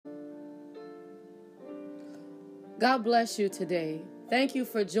God bless you today. Thank you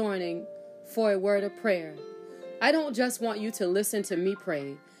for joining for a word of prayer. I don't just want you to listen to me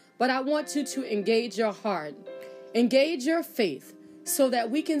pray, but I want you to engage your heart, engage your faith, so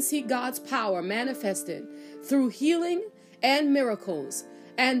that we can see God's power manifested through healing and miracles,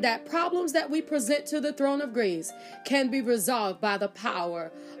 and that problems that we present to the throne of grace can be resolved by the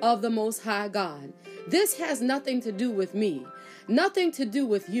power of the Most High God. This has nothing to do with me, nothing to do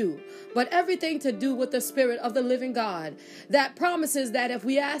with you, but everything to do with the Spirit of the living God that promises that if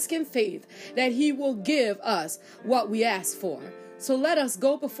we ask in faith, that He will give us what we ask for. So let us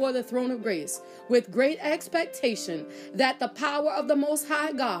go before the throne of grace with great expectation that the power of the Most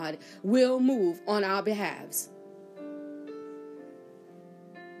High God will move on our behalves.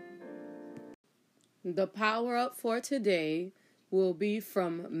 The power up for today will be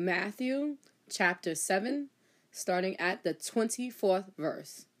from Matthew chapter 7, starting at the 24th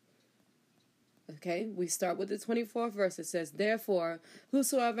verse. Okay, we start with the 24th verse. It says, "Therefore,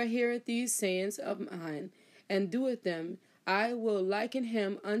 whosoever heareth these sayings of mine, and doeth them, I will liken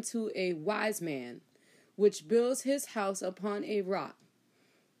him unto a wise man, which builds his house upon a rock."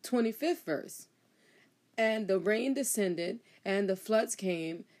 25th verse. "And the rain descended, and the floods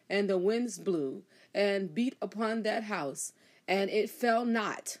came, and the winds blew, and beat upon that house, and it fell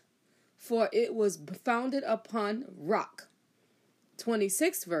not, for it was founded upon rock."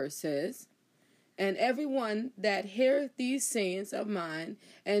 26th verse says, "And every one that heareth these sayings of mine,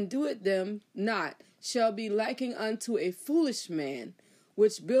 and doeth them not, shall be likened unto a foolish man,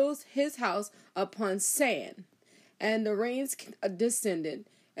 which builds his house upon sand. And the rains descended,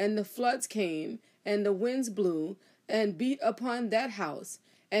 and the floods came, and the winds blew, and beat upon that house,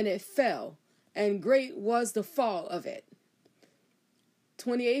 and it fell, and great was the fall of it."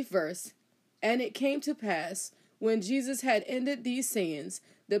 28th verse. "And it came to pass, when Jesus had ended these sayings,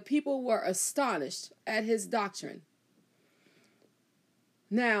 the people were astonished at his doctrine."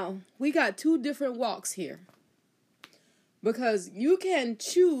 Now, we got two different walks here, because you can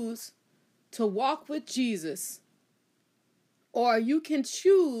choose to walk with Jesus, or you can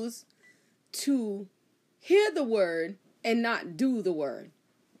choose to hear the word and not do the word.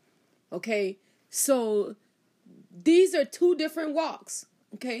 Okay, so these are two different walks.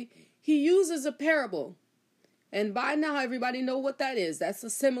 Okay, he uses a parable, and by now everybody know what that is. That's a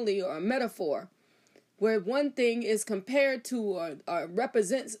simile or a metaphor, where one thing is compared to or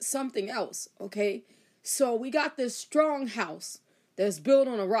represents something else. Okay, so we got this strong house that's built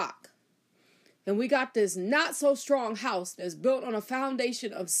on a rock, and we got this not so strong house that's built on a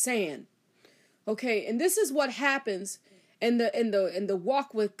foundation of sand. Okay, and this is what happens in the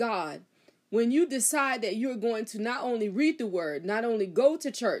walk with God, when you decide that you're going to not only read the word, not only go to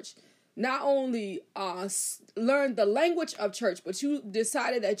church, not only learn the language of church, but you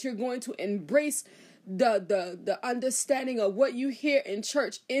decided that you're going to embrace the understanding of what you hear in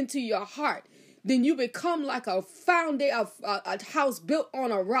church into your heart. Then you become like a house built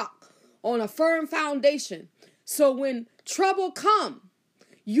on a rock, on a firm foundation. So when trouble come,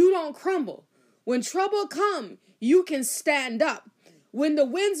 you don't crumble. When trouble come, you can stand up. When the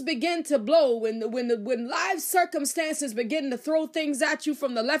winds begin to blow, when life circumstances begin to throw things at you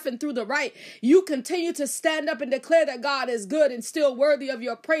from the left and through the right, you continue to stand up and declare that God is good and still worthy of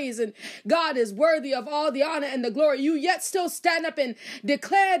your praise, and God is worthy of all the honor and the glory. You yet still stand up and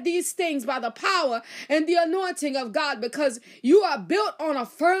declare these things by the power and the anointing of God, because you are built on a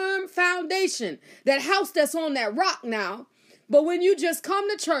firm foundation, that house that's on that rock now. But when you just come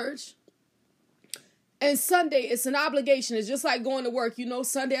to church, and Sunday, it's an obligation. It's just like going to work. You know,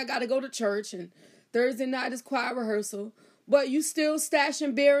 Sunday I got to go to church, and Thursday night is choir rehearsal. But you still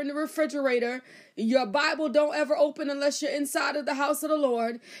stashing beer in the refrigerator. Your Bible don't ever open unless you're inside of the house of the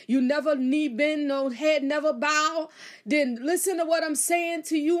Lord. You never knee bend, no head never bow. Then listen to what I'm saying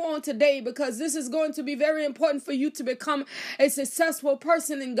to you on today, because this is going to be very important for you to become a successful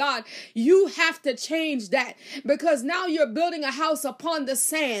person in God. You have to change that, because now you're building a house upon the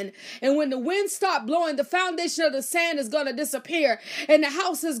sand. And when the winds start blowing, the foundation of the sand is going to disappear, and the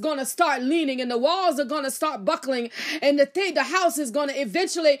house is going to start leaning, and the walls are going to start buckling, and the house is going to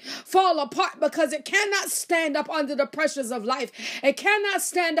eventually fall apart, because it cannot stand up under the pressures of life. It cannot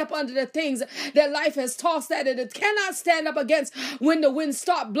stand up under the things that life has tossed at it. It cannot stand up against when the winds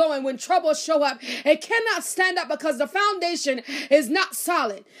start blowing, when trouble show up. It cannot stand up because the foundation is not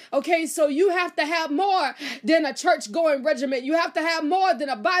solid. Okay, so you have to have more than a church-going regiment. You have to have more than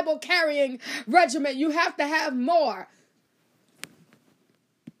a Bible-carrying regiment. You have to have more.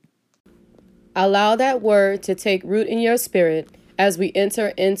 Allow that word to take root in your spirit as we enter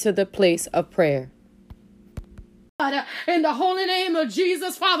into the place of prayer. In the holy name of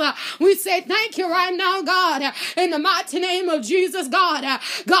Jesus, Father, we say thank you right now, God, in the mighty name of Jesus, God,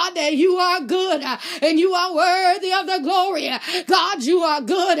 God, that you are good and you are worthy of the glory. God, you are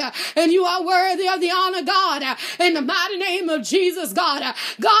good and you are worthy of the honor, God, in the mighty name of Jesus, God.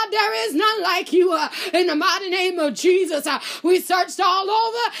 God, there is none like you in the mighty name of Jesus. We searched all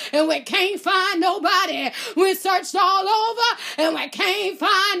over and we can't find nobody. We searched all over and we can't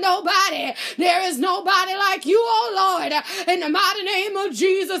find nobody. There is nobody like you, oh Lord, in the mighty name of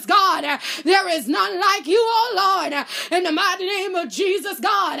Jesus, God. There is none like you, oh Lord, in the mighty name of Jesus,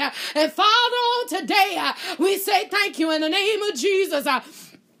 God. And Father, on today, we say thank you in the name of Jesus.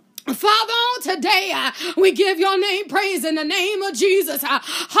 Father, on today, we give your name praise in the name of Jesus.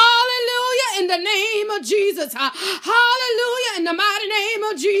 Hallelujah, in the name of Jesus. Hallelujah, in the mighty name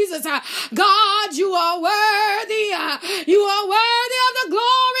of Jesus. God, you are worthy. You are worthy of the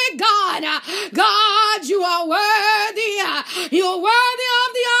glory, God. God, you are worthy. You are worthy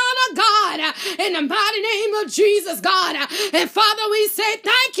of the honor, God, in the mighty name of Jesus, God. And Father, we say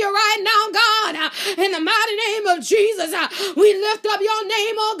thank you right now, God, in the mighty name of Jesus. We lift up your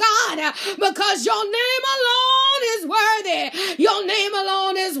name, oh God, because your name alone is worthy. Your name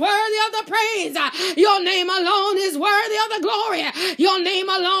alone is worthy of the praise. Your name alone is worthy of the glory. Your name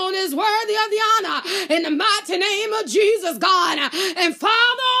alone is worthy of the honor. In the mighty name of Jesus, God. And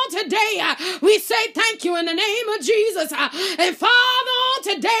Father, on today, we say thank you in the name of Jesus. And Father, on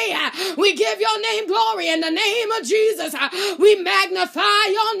today, we give your name glory in the name of Jesus. We magnify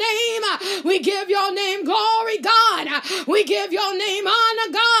your name. We give your name glory, God. We give your name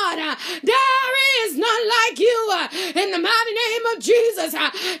honor, God. There is none like you in the mighty name of Jesus.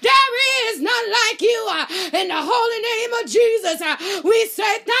 There is none like you in the holy name of Jesus. We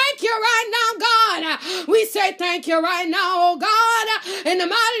say thank you right now, God. We say thank you right now, oh God, in the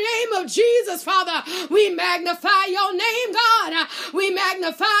mighty name of Jesus, Father. We magnify your name, God. We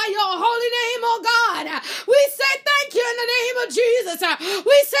magnify your holy name, oh God. We say thank you in the name of Jesus.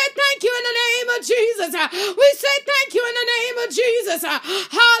 We say thank you in the name of Jesus. We say thank you in the name of Jesus.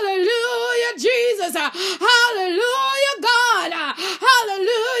 Hallelujah, Jesus. Hallelujah, God.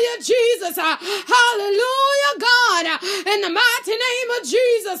 Hallelujah, Jesus. Hallelujah, God. In the mighty name of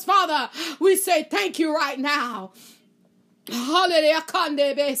Jesus, Father, we say thank you right now. Hallelujah.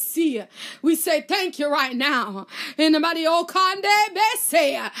 We say thank you right now. In the mighty Okande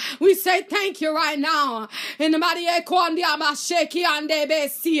Bese. We say thank you right now. In the mighty Ekwandi Amasheki Ande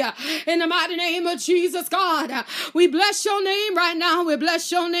Besia. In the mighty name of Jesus, God. We bless your name right now. We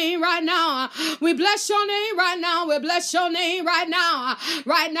bless your name right now. We bless your name right now. We bless your name right now.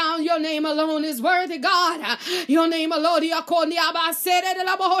 Right now, your name alone is worthy, God. Your name alone. In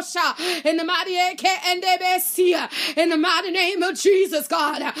the mighty Ende Besia. In the mighty name of Jesus,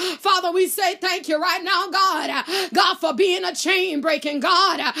 God. Father, we say thank you right now, God. God, for being a chain breaking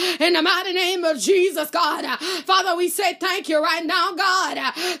God. In the mighty name of Jesus, God. Father, we say thank you right now,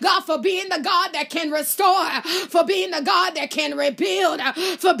 God. God, for being the God that can restore, for being the God that can rebuild,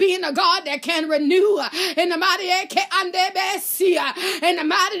 for being the God that can renew. In the mighty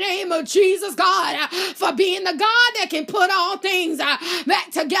name of Jesus, God. For being the God that can put all things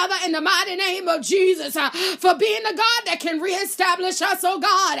back together. In the mighty name of Jesus. For being the God that can reestablish us, oh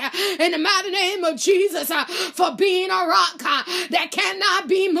God, in the mighty name of Jesus, for being a rock that cannot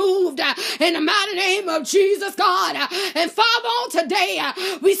be moved, in the mighty name of Jesus, God. And Father, on today,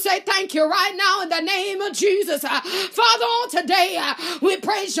 we say thank you right now in the name of Jesus. Father, on today, we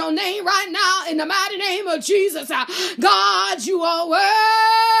praise your name right now in the mighty name of Jesus. God, you are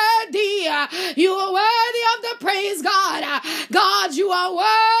worthy. You are worthy of the praise, God. God, you are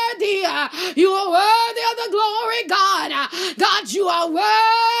worthy. You are worthy of the glory, God. God, you are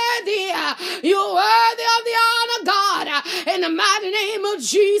worthy. You are worthy of the honor, God, in the mighty name of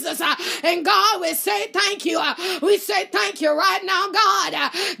Jesus. And God, we say thank you. We say thank you right now,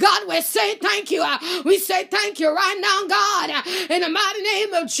 God. God, we say thank you. We say thank you right now, God, in the mighty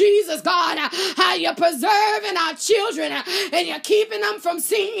name of Jesus, God. How you're preserving our children and you're keeping them from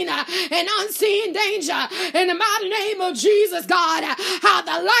seen and unseen danger. In the mighty name of Jesus, God. How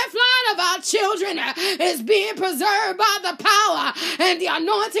the lifeline of our children is being preserved by the power and the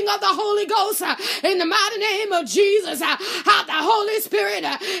anointing of the Holy Ghost in the mighty name of Jesus. how the Holy Spirit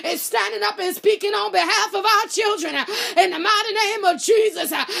is standing up and speaking on behalf of our children in the mighty name of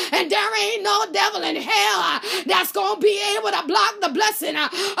Jesus. And there ain't no devil in hell that's going to be able to block the blessing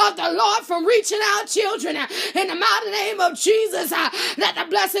of the Lord from reaching our children in the mighty name of Jesus. That the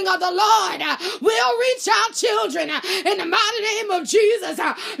blessing of the Lord will reach our children in the mighty name of Jesus.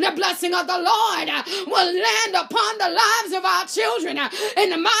 The blessing of the Lord will land upon the lives of our children in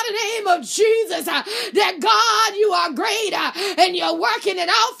the mighty name of Jesus. That God, you are great and you're working it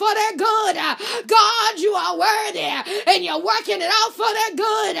out for their good. God, you are worthy and you're working it out for their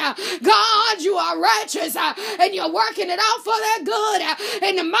good. God, you are righteous and you're working it out for their good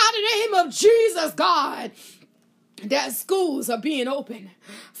in the mighty name of Jesus, God. That schools are being opened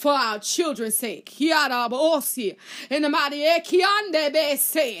for our children's sake. In the mighty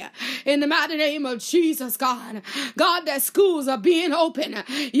name of Jesus, God. God, that schools are being opened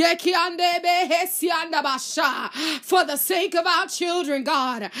for the sake of our children,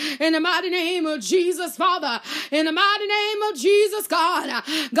 God. In the mighty name of Jesus, Father. In the mighty name of Jesus, God.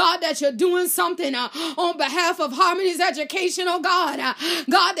 God, that you're doing something on behalf of Harmony's education, oh God.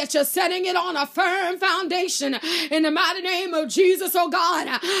 God, that you're setting it on a firm foundation. In the mighty name of Jesus, oh God.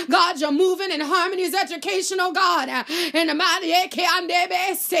 God, you're moving in Harmony's education, oh God. In the mighty in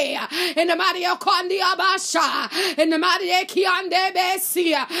the mighty in the mighty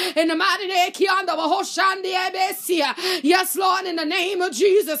in the mighty yes, Lord, in the name of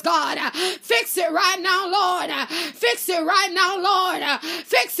Jesus, God. Fix it right now, Lord. Fix it right now, Lord.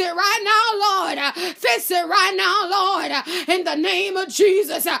 Fix it right now, Lord. Fix it right now, Lord. In the name of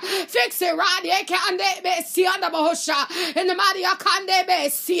Jesus. Fix it right in the mighty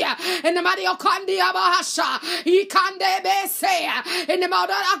in the mighty Okandia Bahasha, Ikande Besea, in the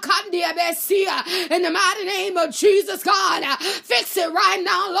mighty Okandia Besea, in the mighty name of Jesus, God. Fix it right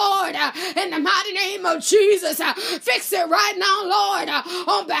now, Lord. In the mighty name of Jesus. Fix it right now, Lord.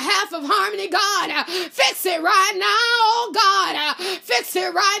 On behalf of Harmony, God. Fix it right now, oh God. Fix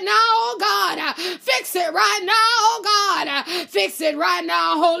it right now, oh God. Fix it right now, oh God. Fix it right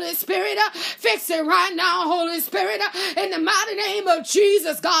now, Holy Spirit. Fix it right now, Holy Spirit. In the mighty name of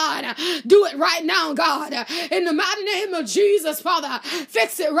Jesus, God. Do it right now, God. In the mighty name of Jesus, Father.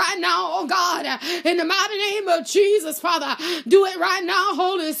 Fix it right now, oh God. In the mighty name of Jesus, Father. Do it right now,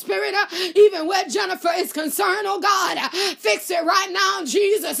 Holy Spirit. Even where Jennifer is concerned, oh God. Fix it right now,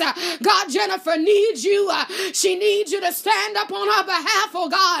 Jesus. God, Jennifer needs you. She needs you to stand up on her behalf, oh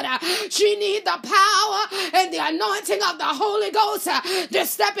God. She needs the power and the anointing of the Holy Ghost to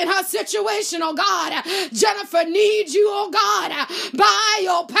step in her situation, oh God. Jennifer needs you, oh God, by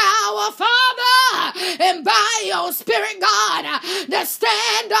your power, Father, and by your Spirit, God, to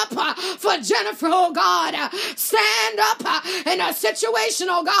stand up for Jennifer, oh God. Stand up in her situation,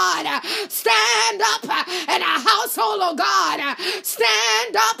 oh God. Stand up in her household, oh God.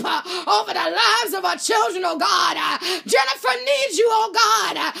 Stand up over the lives of her children, oh God. Jennifer needs you, oh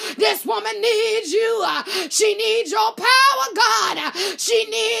God. This woman needs you. She needs your power, God. She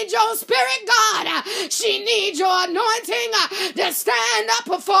needs your Spirit, God. She needs your anointing to stand up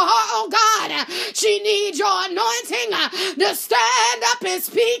for her, oh God. She needs your anointing to stand up and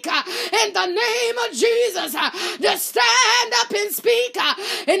speak in the name of Jesus. To stand up and speak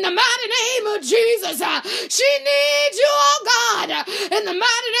in the mighty name of Jesus. She needs you, oh God, in the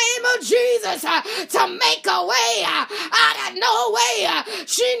mighty name of Jesus, to make a way out of no way.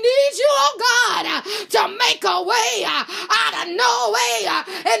 She needs you, oh God, to make a way out of no way.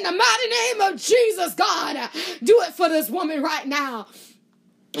 In the mighty name of Jesus, God. Do it for this woman right now.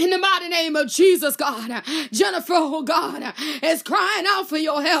 In the mighty name of Jesus, God. Jennifer, oh God, is crying out for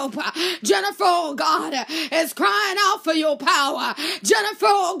your help. Jennifer, oh God, is crying out for your power. Jennifer,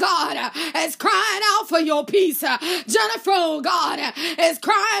 oh God, is crying out for your peace. Jennifer, oh God, is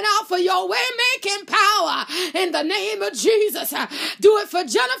crying out for your way-making power. In the name of Jesus. Do it for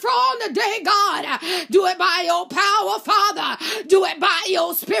Jennifer on the day, God. Do it by your power, Father. Do it by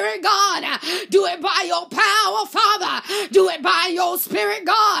your Spirit, God. Do it by your power, Father. Do it by your Spirit,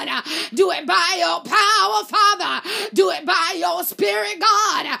 God. Do it by your power, Father. Do it by your Spirit,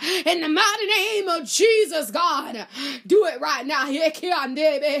 God. In the mighty name of Jesus, God. Do it right now.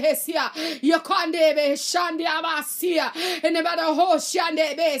 In the mighty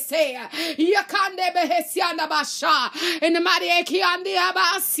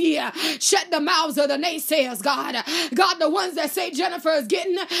shut the mouths of the naysayers, God. God, the ones that say Jennifer is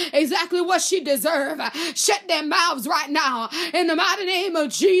getting exactly what she deserves. Shut their mouths right now. In the mighty name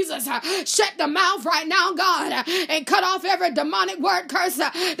of Jesus, shut the mouth right now, God, and cut off every every demonic word curse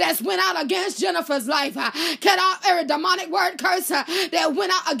that's went out against Jennifer's life. Cut off every demonic word curse that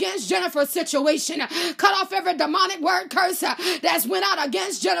went out against Jennifer's situation. Cut off every demonic word curse that's went out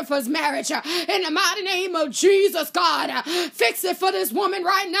against Jennifer's marriage. In the mighty name of Jesus, God, fix it for this woman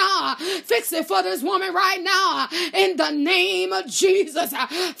right now. Fix it for this woman right now. In the name of Jesus,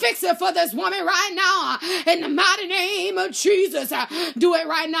 fix it for this woman right now. In the mighty name of Jesus, do it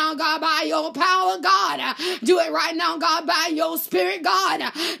right now, God, by your power, God. Do it right now, God, by your spirit, God.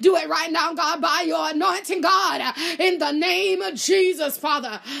 Do it right now, God, by your anointing, God. In the name of Jesus,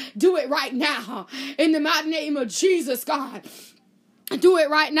 Father, do it right now. In the mighty name of Jesus, God. Do it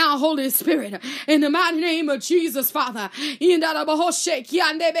right now, Holy Spirit. In the mighty name of Jesus, Father. In the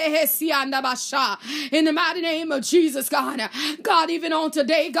mighty name of Jesus, God. God, even on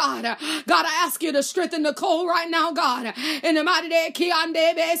today, God. God, I ask you to strengthen Nicole right now, God. In the mighty name,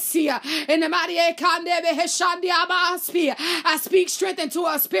 in the mighty I speak strength into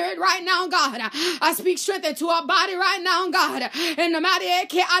her spirit right now, God. I speak strength into her body right now, God. In the mighty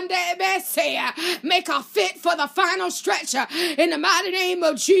make her fit for the final stretch. In the mighty name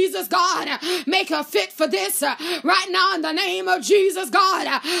of Jesus, God, make her fit for this right now. In the name of Jesus, God,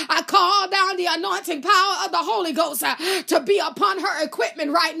 I call down the anointing power of the Holy Ghost to be upon her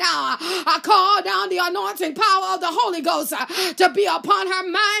equipment right now. I call down the anointing power of the Holy Ghost to be upon her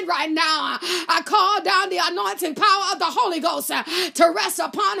mind right now. I call down the anointing power of the Holy Ghost to rest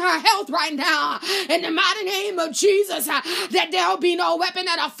upon her health right now. In the mighty name of Jesus, that there will be no weapon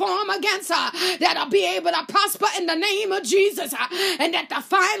that'll form against her that'll be able to prosper in the name of Jesus. And that the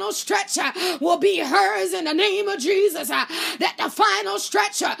final stretch will be hers in the name of Jesus. That the final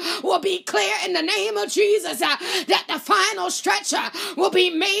stretch will be clear in the name of Jesus. That the final stretch will be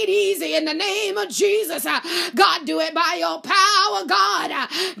made easy in the name of Jesus. God, do it by your power, God.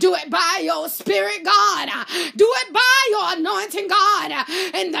 Do it by your spirit, God. Do it by your anointing, God.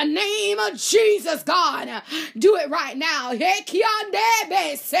 In the name of Jesus, God. Do it right now. Do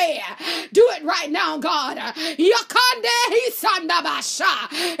it right now, God.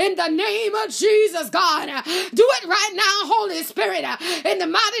 In the name of Jesus, God. Do it right now, Holy Spirit. In the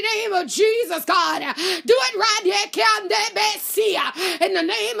mighty name of Jesus, God. Do it right here. In the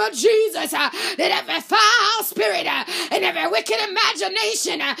name of Jesus. That every foul spirit and every wicked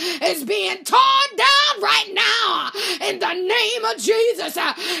imagination is being torn down right now. In the name of Jesus.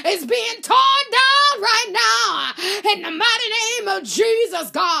 Is being torn down right now. In the mighty name of Jesus,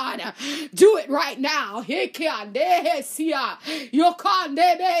 God. Do it right now. In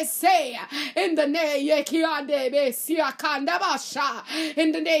the name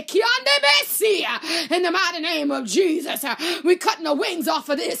in the mighty name of Jesus, we cutting the wings off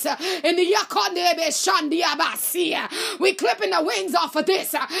of this. In the we clipping the wings off of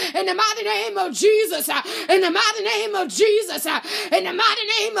this. In the mighty name of Jesus. In the mighty name of Jesus. In the mighty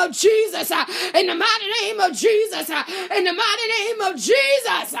name of Jesus. In the mighty name of Jesus. In the mighty name of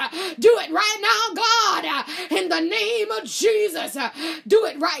Jesus. Do it right now, God. In the name of Jesus. Do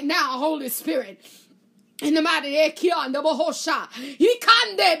it right now, Holy Spirit. In the mighty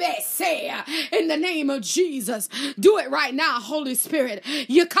in the name of Jesus, do it right now, Holy Spirit. Do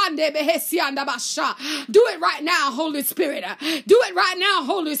it right now, Holy Spirit. Do it right now,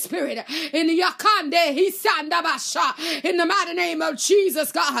 Holy Spirit. In the mighty name of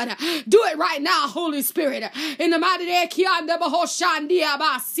Jesus, God. Do it right now, Holy Spirit. In the mighty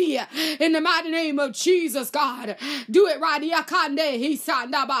in the mighty name of Jesus, God. Do it right.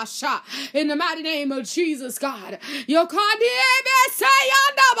 In the mighty name of Jesus. God.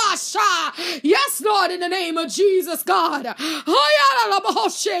 Yes, Lord, in the name of Jesus, God.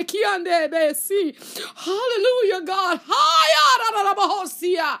 Hallelujah, God.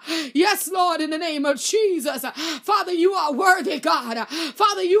 Yes, Lord, in the name of Jesus. Father, you are worthy, God.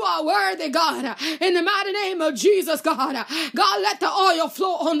 Father, you are worthy, God. In the mighty name of Jesus, God. God, let the oil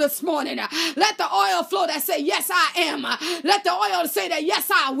flow on this morning. Let the oil flow that say, yes, I am. Let the oil say that, yes,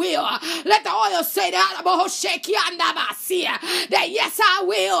 I will. Let the oil say that, that yes, I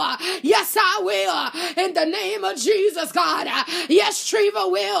will. Yes, I will. In the name of Jesus, God. Yes,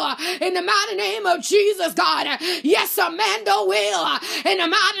 Treva will. In the mighty name of Jesus, God. Yes, Amanda will. In the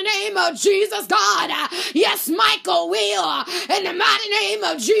mighty name of Jesus, God. Yes, Michael will. In the mighty name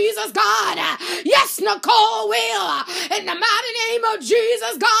of Jesus, God. Yes, Nicole will. In the mighty name of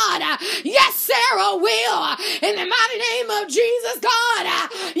Jesus, God. Yes, Sarah will. In the mighty name of Jesus, God.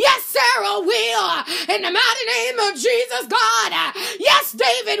 Yes, Sarah will. In the mighty name of Jesus, God. Yes,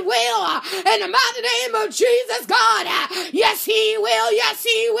 David will. In the mighty name of Jesus, God. Yes, he will. Yes,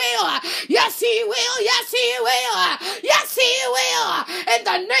 he will. Yes, he will. Yes, he will. Yes, he will. In in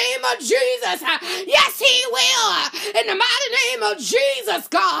the name of Jesus. Yes, he will. In the mighty name of Jesus,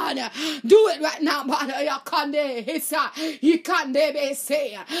 God. Do it right now.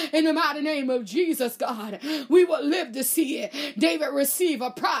 In the mighty name of Jesus, God. We will live to see it. David received a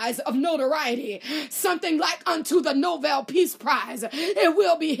prize of notoriety. Something like unto the Nobel Peace Prize. It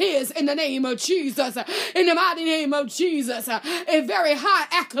will be his in the name of Jesus. In the mighty name of Jesus. A very high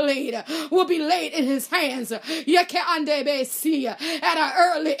accolade will be laid in his hands. At an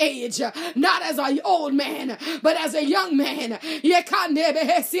early age. Not as an old man, but as a young man. In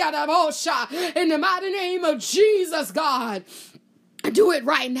the mighty name of Jesus, God. Do it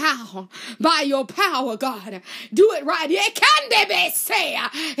right now by your power, God. Do it right.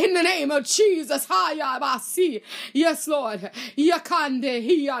 In the name of Jesus. Yes, Lord.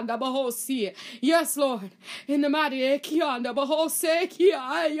 Yes, Lord. In the mighty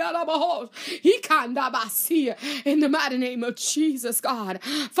in the mighty name of Jesus, God.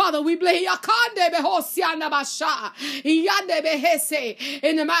 Father, we bless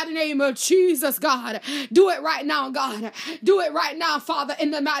in the mighty name of Jesus, God. Do it right now, God. Do it right now, Father,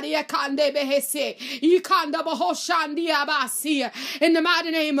 in the mighty in the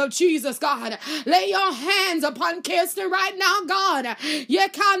mighty name of Jesus, God. Lay your hands upon Kirsten right now, God.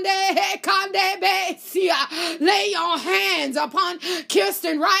 Lay your hands upon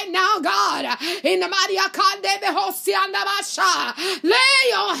Kirsten right now, God. In the mighty lay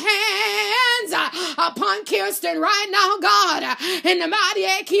your hands upon Kirsten right now, God. In the mighty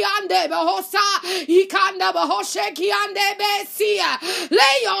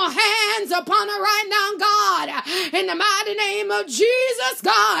lay your hands upon her right now, God. In the mighty name of Jesus,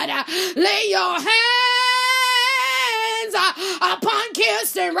 God. Lay your hands upon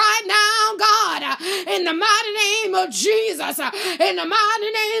Kirsten right now, God. In the mighty name of Jesus. In the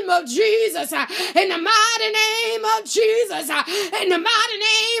mighty name of Jesus. In the mighty name of Jesus. In the mighty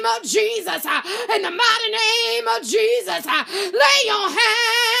name of Jesus. In the mighty name of Jesus. Lay your hands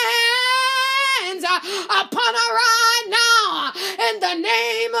upon her right now. In the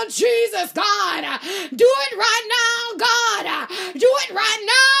name of Jesus, God. Do it right now, God. Do it right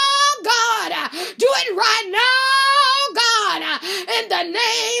now, God. Do it right now, God. In the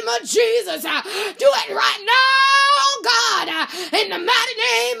name of Jesus. Do it right now, God. In the mighty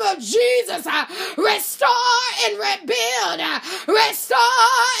name of Jesus. Restore and rebuild. Restore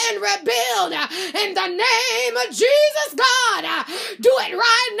and rebuild. In the name of Jesus, God. Do it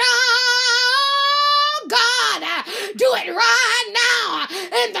right now, God. Do it right now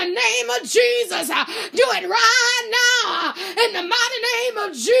in the name of Jesus. Do it right now in the mighty name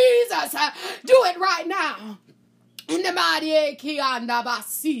of Jesus. Do it right now in the mighty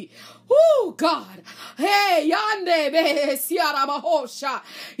Kiandabasi. Oh, God. Hey, yande be siara mahosha.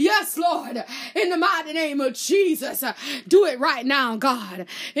 Yes, Lord. In the mighty name of Jesus. Do it right now, God.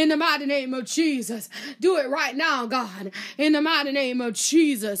 In the mighty name of Jesus. Do it right now, God. In the mighty name of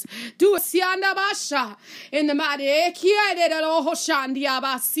Jesus. Do it. Sianda basha. In the mighty ekiade de hoshandi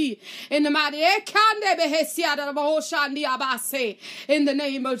abasi. In the mighty ekande behesiada hoshandi abase. In the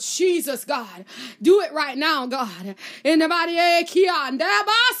name of Jesus, God. Do it right now, God. In the mighty ekiande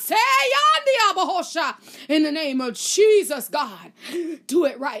abase. In the name of Jesus, God. Do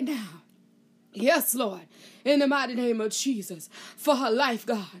it right now. Yes, Lord. In the mighty name of Jesus. For her life,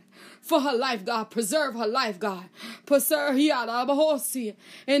 God. For her life, God. Preserve her life, God. Preserve her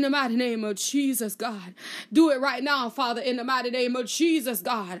in the mighty name of Jesus, God. Do it right now, Father, in the mighty name of Jesus,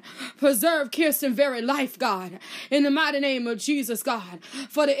 God. Preserve Kirsten's very life, God. In the mighty name of Jesus, God.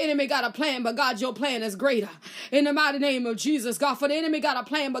 For the enemy got a plan, but God, your plan is greater. In the mighty name of Jesus, God. For the enemy got a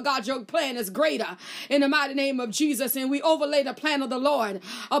plan, but God, your plan is greater. In the mighty name of Jesus. And we overlay the plan of the Lord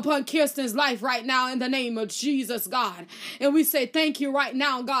upon Kirsten's life right now in the name of Jesus, God. And we say thank you right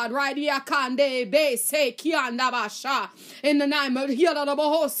now, God. Right in the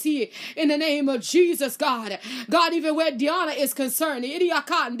name of Jesus, God. God, even where Deanna is concerned, in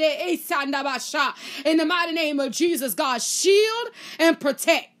the mighty name of Jesus, God, shield and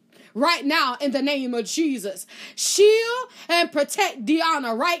protect. Right now, in the name of Jesus. Shield and protect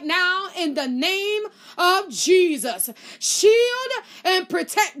Deanna right now in the name of Jesus. Shield and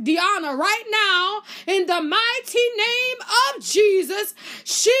protect Deanna right now in the mighty name of Jesus.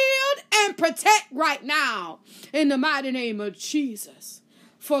 Shield and protect right now in the mighty name of Jesus.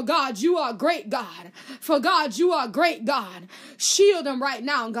 For God, you are great, God. For God, you are great, God. Shield them right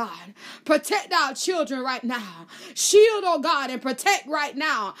now, God. Protect our children right now. Shield, oh God, and protect right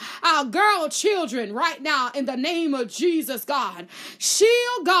now our girl children right now in the name of Jesus, God.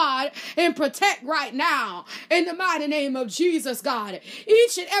 Shield, God, and protect right now in the mighty name of Jesus, God.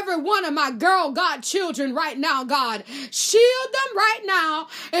 Each and every one of my girl, God, children right now, God. Shield them right now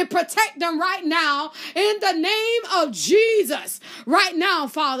and protect them right now in the name of Jesus. Right now,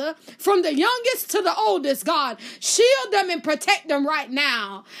 Father, from the youngest to the oldest, God, shield them and protect them right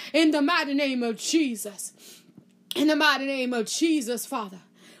now in the mighty name of Jesus. In the mighty name of Jesus, Father,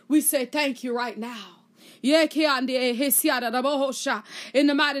 we say thank you right now. In the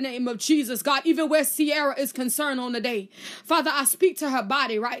mighty name of Jesus, God, even where Sierra is concerned on the day, Father, I speak to her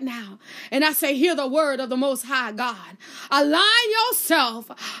body right now, and I say, hear the word of the Most High God. Align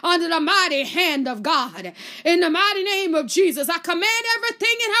yourself under the mighty hand of God. In the mighty name of Jesus, I command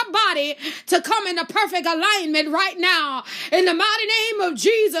everything in her body to come into perfect alignment right now. In the mighty name of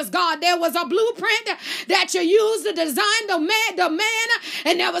Jesus, God, there was a blueprint that you used to design the man,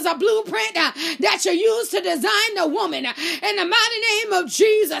 and there was a blueprint that you used to design the woman in the mighty name of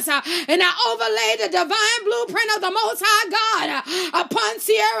Jesus. And I overlay the divine blueprint of the Most High God upon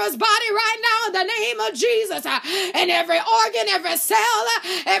Sierra's body right now in the name of Jesus. And every organ, every cell,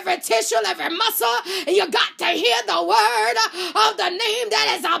 every tissue, every muscle, you got to hear the word of the name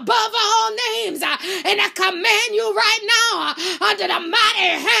that is above all names. And I command you right now under the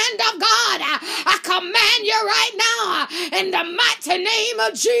mighty hand of God. I command you right now in the mighty name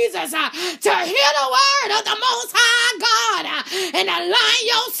of Jesus to hear the word of the Most High God and align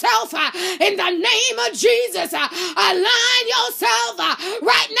yourself in the name of Jesus. Align yourself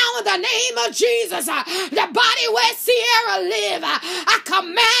right now in the name of Jesus. The body where Sierra live, I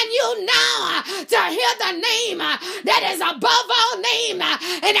command you now to hear the name that is above all name,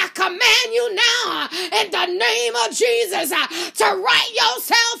 and I command you now in the name of Jesus to write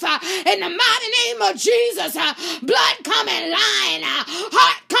yourself in the mighty name of Jesus. Blood come in line,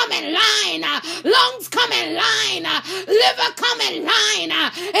 heart come in line, lungs come in line, liver come in line,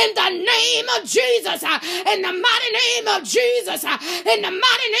 in the name of Jesus, in the mighty name of Jesus, in the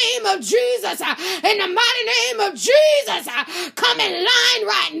mighty name of Jesus, in the mighty name of Jesus, come in line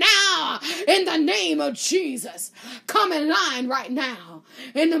right now, in the name of Jesus, come in line right now,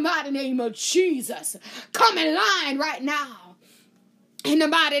 in the mighty name of Jesus, come in line right now. In the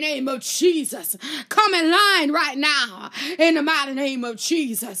mighty name of Jesus, come in line right now. In the mighty name of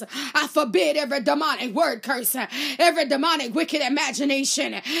Jesus, I forbid every demonic word curse, every demonic wicked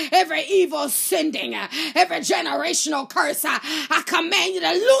imagination, every evil sending, every generational curse. I command you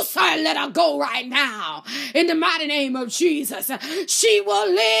to loose her and let her go right now. In the mighty name of Jesus, she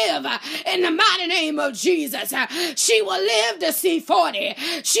will live. In the mighty name of Jesus, she will live to see 40.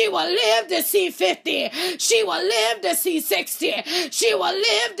 She will live to see 50. She will live to see 60. She will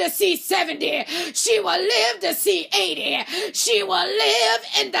live to see 70. She will live to see 80. She will live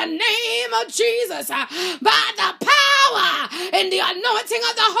in the name of Jesus by the power and the anointing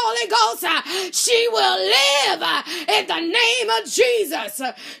of the Holy Ghost. She will live in the name of Jesus.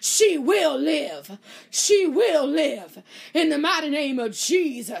 She will live. She will live in the mighty name of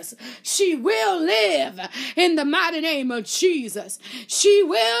Jesus. She will live in the mighty name of Jesus. She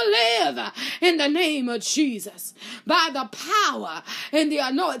will live in the name of Jesus by the power and the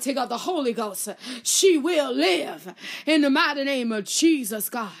anointing of the Holy Ghost. She will live in the mighty name of Jesus,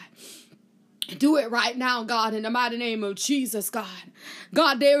 God. Do it right now, God, in the mighty name of Jesus, God.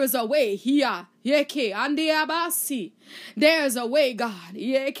 God, there is a way here. There is a way, God.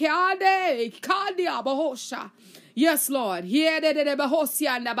 Yes, Lord.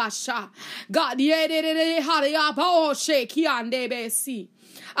 God,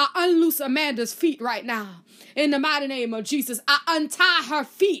 I unloose Amanda's feet right now. In the mighty name of Jesus, I untie her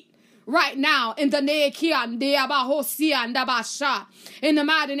feet right now in the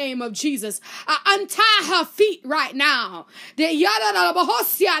mighty name of Jesus. I untie her feet right now. I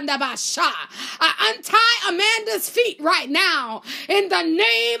untie Amanda's feet right now in the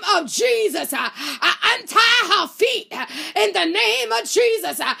name of Jesus. I untie her feet in the name of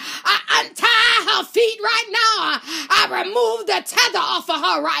Jesus. I untie her feet right now. I remove the tether off of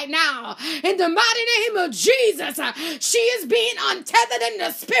her right now in the mighty name of Jesus. She is being untethered in the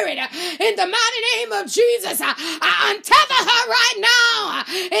spirit. In the mighty name of Jesus, I untether her right now.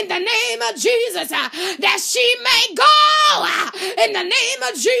 In the name of Jesus, that she may go. In the name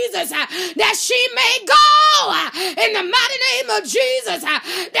of Jesus, that she may go. In the mighty name of Jesus,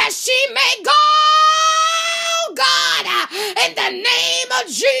 that she may go. God, in the name of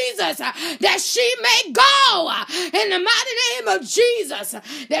Jesus, that she may go in the mighty name of Jesus,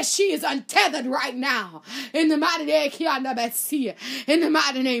 that she is untethered right now in the mighty name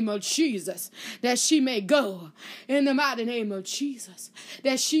of Jesus, that she may go in the mighty name of Jesus,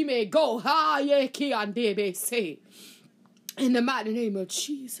 that she may go in the mighty name of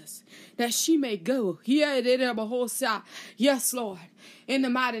Jesus, that she may go. Yes, Lord, in the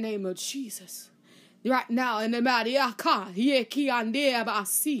mighty name of Jesus. Right now, in the mighty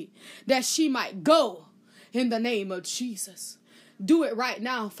that she might go in the name of Jesus. Do it right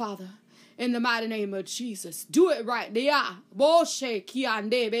now, Father, in the mighty name of Jesus. Do it right there.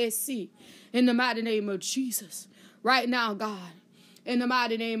 In the mighty name of Jesus. Right now, God. In the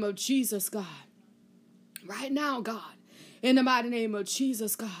mighty name of Jesus, God. Right now, God. In the mighty name of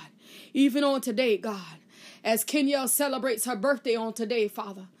Jesus, God. Even on today, God. As Kenyelle celebrates her birthday on today,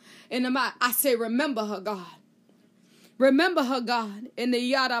 Father. I say, remember her, God. Remember her, God, in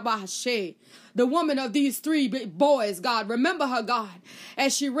the Yarabashe, the woman of these 3 boys, God. Remember her, God,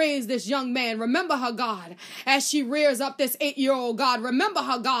 as she raised this young man. Remember her, God, as she rears up this 8-year-old, God. Remember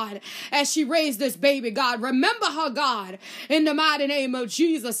her, God, as she raised this baby, God. Remember her, God, in the mighty name of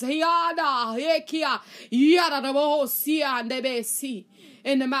Jesus. In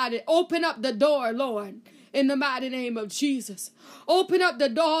the mighty, open up the door, Lord. In the mighty name of Jesus. Open up the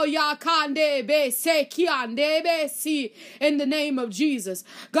door, in the name of Jesus.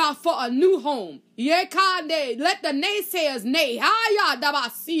 God, for a new home. Let the naysayers nay.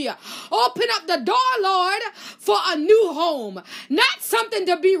 Open up the door, Lord, for a new home. Not something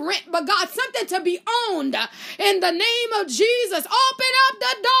to be rent, but God, something to be owned. In the name of Jesus. Open up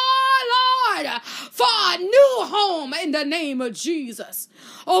the door, Lord, for a new home. In the name of Jesus.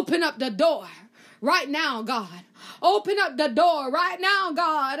 Open up the door. Right now, God. Open up the door right now,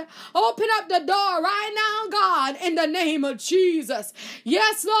 God. Open up the door right now, God, in the name of Jesus.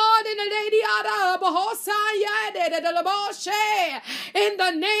 Yes, Lord, in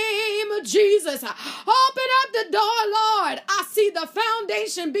the name of Jesus. Open up the door, Lord. I see the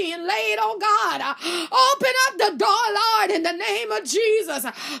foundation being laid, oh God. Open up the door, Lord, in the name of Jesus,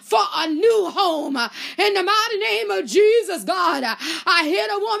 for a new home. In the mighty name of Jesus, God. I hear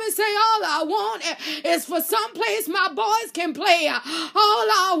the woman say, all I want is for some place my boys can play. All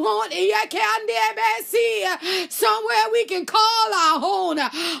I want is somewhere we can call our own.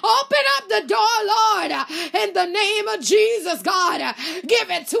 Open up the door, Lord, in the name of Jesus, God. Give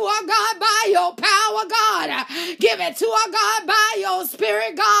it to our God by your power, God. Give it to our God by your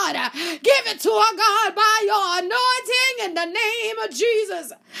spirit, God. Give it to our God by your anointing in the name of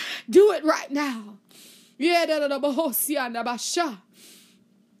Jesus. Do it right now.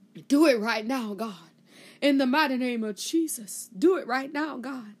 Do it right now, God. In the mighty name of Jesus. Do it right now,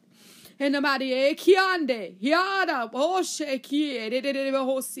 God. In the mighty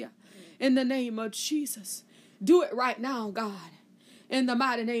in the name of Jesus. Do it right now, God. In the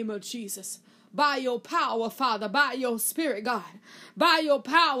mighty name of Jesus. By your power, Father, by your spirit, God. By your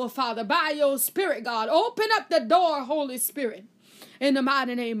power, Father, by your spirit, God. Open up the door, Holy Spirit. In the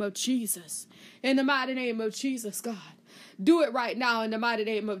mighty name of Jesus. In the mighty name of Jesus, God. Do it right now in the mighty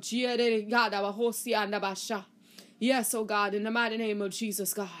name of Jesus. Yes, oh God, in the mighty name of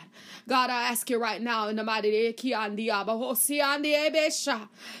Jesus, God. God, I ask you right now in the mighty name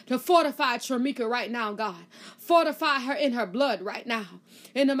to fortify Tramika right now, God. Fortify her in her blood right now.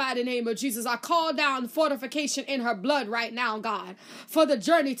 In the mighty name of Jesus, I call down fortification in her blood right now, God, for the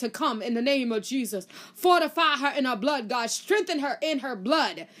journey to come in the name of Jesus. Fortify her in her blood, God. Strengthen her in her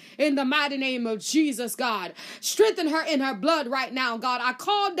blood in the mighty name of Jesus, God. Strengthen her in her blood right now, God. I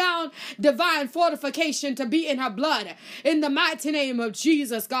call down divine fortification to be in her blood in the mighty name of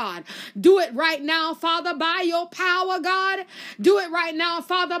Jesus, God. Do it right now, Father, by your power, God. Do it right now,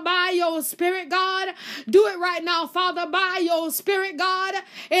 Father, by your spirit, God. Do it right now, Father, by your spirit, God.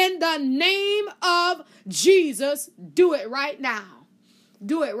 In the name of Jesus, do it right now.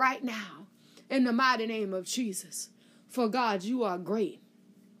 Do it right now. In the mighty name of Jesus. For God, you are great.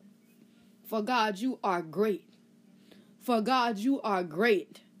 For God, you are great. For God, you are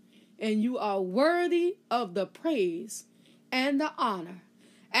great. And you are worthy of the praise and the honor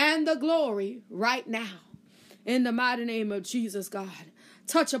and the glory right now. In the mighty name of Jesus, God.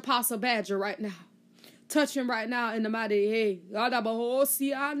 Touch Apostle Badger right now. Touch him right now in the mighty name.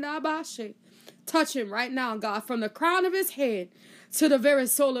 Touch him right now, God, from the crown of his head to the very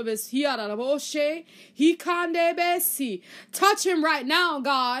soul of his touch him right now,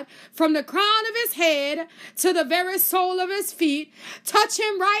 God, from the crown of his head to the very sole of his feet. Touch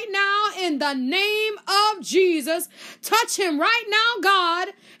him right now in the name of Jesus. Touch him right now, God,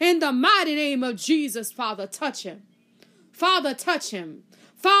 in the mighty name of Jesus. Father, touch him. Father, touch him.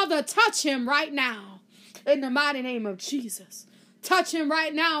 Father, touch him right now in the mighty name of Jesus. Touch him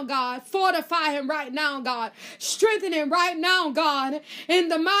right now, God. Fortify him right now, God. Strengthen him right now, God. In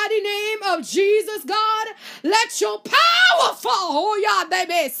the mighty name of Jesus, God. Let your power fall. Oh, yeah,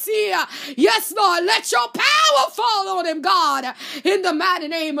 baby. See ya. Yes, Lord. Let your power fall on him, God. In the mighty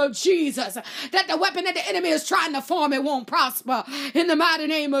name of Jesus. That the weapon that the enemy is trying to form, it won't prosper. In the mighty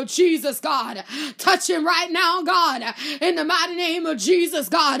name of Jesus, God. Touch him right now, God. In the mighty name of Jesus,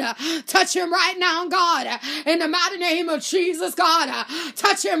 God. Touch him right now, God. In the mighty name of Jesus, God.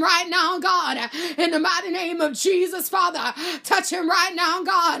 Touch him right now, God, in the mighty name of Jesus, Father. Touch him right now,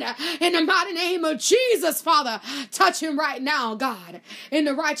 God, in the mighty name of Jesus, Father. Touch him right now, God, in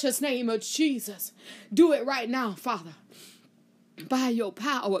the righteous name of Jesus. Do it right now, Father, by your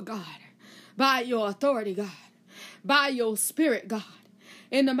power, God, by your authority, God, by your spirit, God,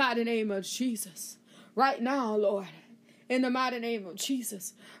 in the mighty name of Jesus. Right now, Lord, in the mighty name of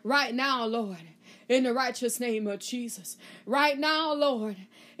Jesus. Right now, Lord, in the righteous name of Jesus. Right now, Lord,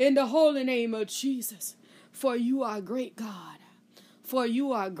 in the holy name of Jesus. For you are great God. For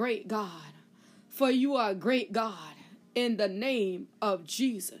you are great God. For you are great God. In the name of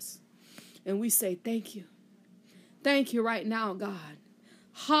Jesus. And we say thank you. Thank you right now, God.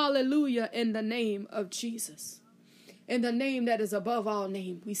 Hallelujah, in the name of Jesus. In the name that is above all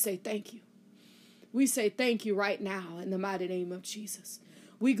name, we say thank you. We say thank you right now in the mighty name of Jesus.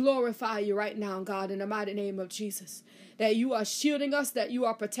 We glorify you right now, God, in the mighty name of Jesus, that you are shielding us, that you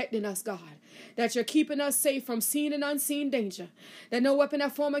are protecting us, God, that you're keeping us safe from seen and unseen danger, that no weapon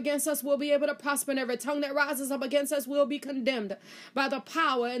that form against us will be able to prosper, and every tongue that rises up against us will be condemned by the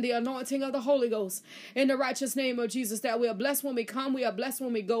power and the anointing of the Holy Ghost. In the righteous name of Jesus, that we are blessed when we come, we are blessed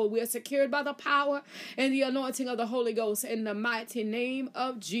when we go. We are secured by the power and the anointing of the Holy Ghost in the mighty name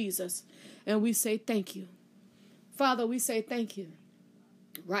of Jesus. And we say thank you. Father, we say thank you.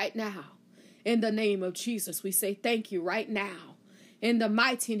 Right now, in the name of Jesus, we say thank you right now. In the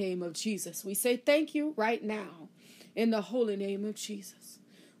mighty name of Jesus, we say thank you right now. In the holy name of Jesus,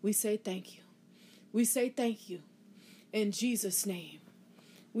 we say thank you. We say thank you in Jesus' name.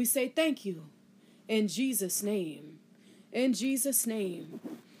 We say thank you in Jesus' name. In Jesus' name,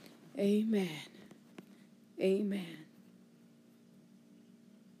 amen. Amen.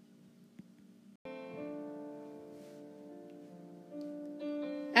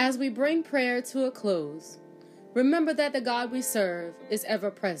 As we bring prayer to a close, remember that the God we serve is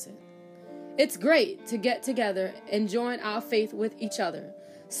ever present. It's great to get together and join our faith with each other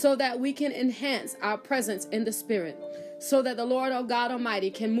so that we can enhance our presence in the Spirit, so that the Lord our God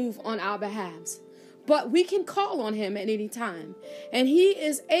Almighty can move on our behalves. But we can call on him at any time, and he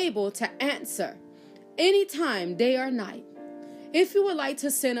is able to answer anytime, day or night. If you would like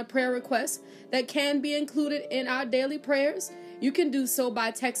to send a prayer request that can be included in our daily prayers, you can do so by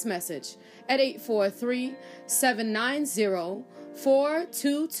text message at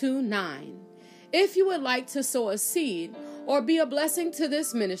 843-790-4229. If you would like to sow a seed or be a blessing to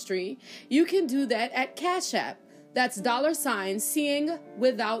this ministry, you can do that at Cash App. That's $ Seeing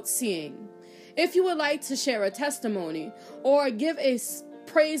Without Seeing. If you would like to share a testimony or give a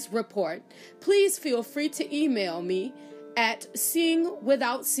praise report, please feel free to email me at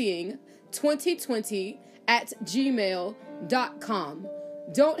seeingwithoutseeing2020@gmail.com.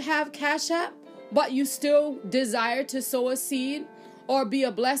 Don't have Cash App, but you still desire to sow a seed or be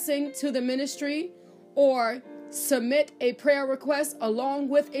a blessing to the ministry or submit a prayer request along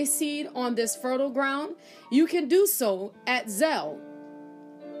with a seed on this fertile ground, you can do so at Zelle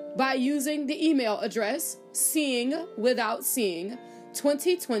by using the email address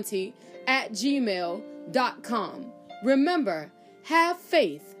seeingwithoutseeing2020@gmail.com. Remember, have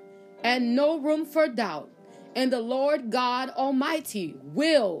faith and no room for doubt, and the Lord God Almighty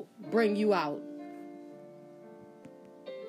will bring you out.